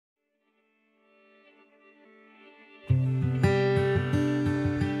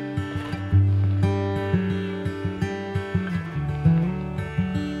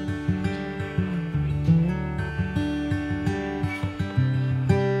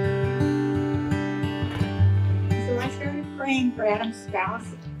praying for Adam's spouse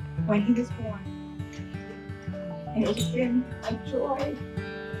when he was born. And it's been a joy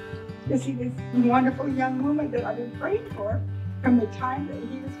to see this wonderful young woman that I've been praying for from the time that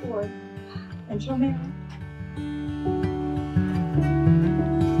he was born until now.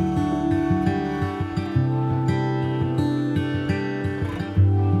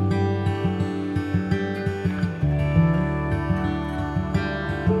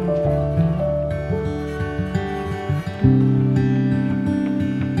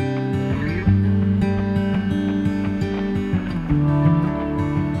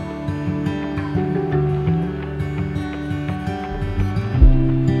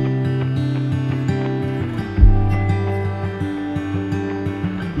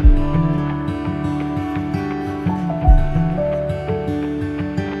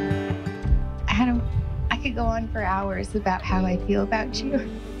 I could go on for hours about how I feel about you,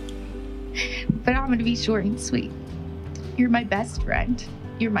 but I'm gonna be short and sweet. You're my best friend.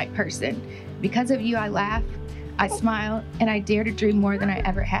 You're my person. Because of you, I laugh, I smile, and I dare to dream more than I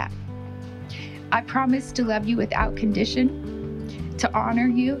ever have. I promise to love you without condition, to honor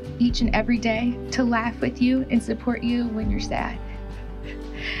you each and every day, to laugh with you and support you when you're sad.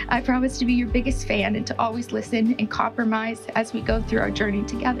 I promise to be your biggest fan and to always listen and compromise as we go through our journey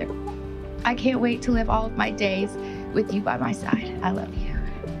together. I can't wait to live all of my days with you by my side. I love you.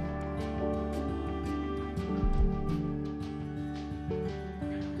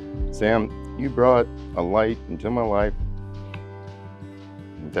 Sam, you brought a light into my life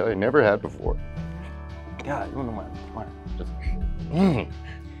that I never had before. God, you don't know my just.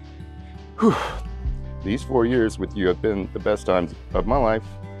 Whew. These 4 years with you have been the best times of my life.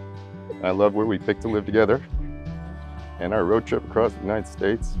 I love where we picked to live together and our road trip across the United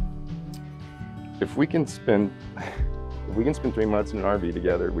States. If we can spend 3 months in an RV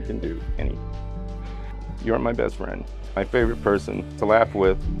together, we can do anything. You're my best friend, my favorite person to laugh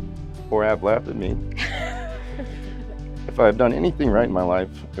with or have laughed at me. If I have done anything right in my life,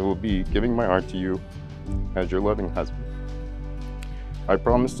 it will be giving my heart to you as your loving husband. I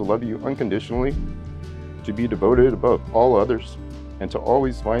promise to love you unconditionally, to be devoted above all others, and to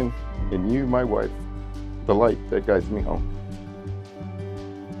always find in you, my wife, the light that guides me home.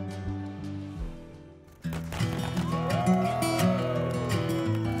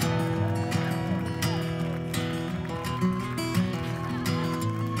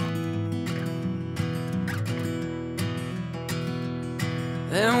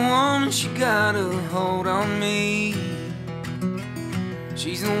 That woman, she got a hold on me.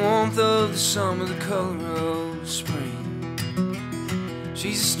 She's the warmth of the summer, the color of spring.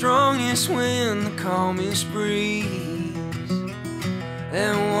 She's the strongest wind, the calmest breeze.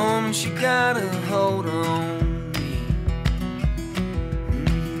 That woman, she got a hold on me.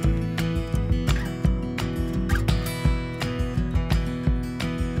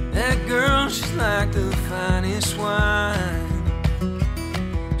 That girl, she's like the finest wine.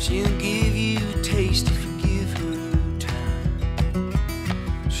 She'll give you a taste if you give her time.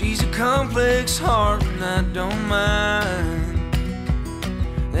 She's a complex heart and I don't mind.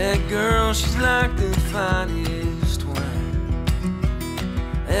 That girl, she's like the finest wine.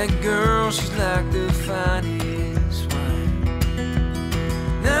 That girl, she's like the finest wine.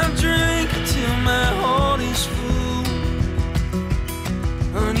 Now drink until my heart is full.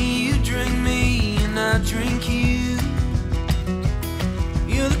 Honey, you drink me and I drink you.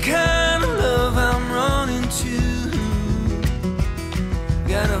 You're the kind of love I'm running to.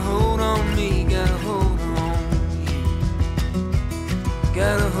 Got a hold on me, got a hold on you.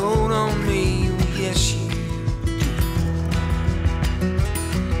 Got a hold on me, well, yes you do.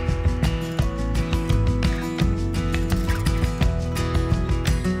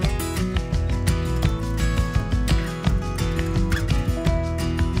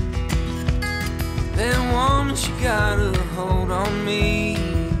 That woman, she got a hold on me.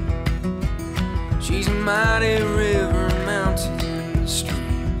 She's a mighty river, mountain,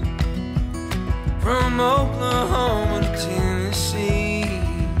 stream. From Oakland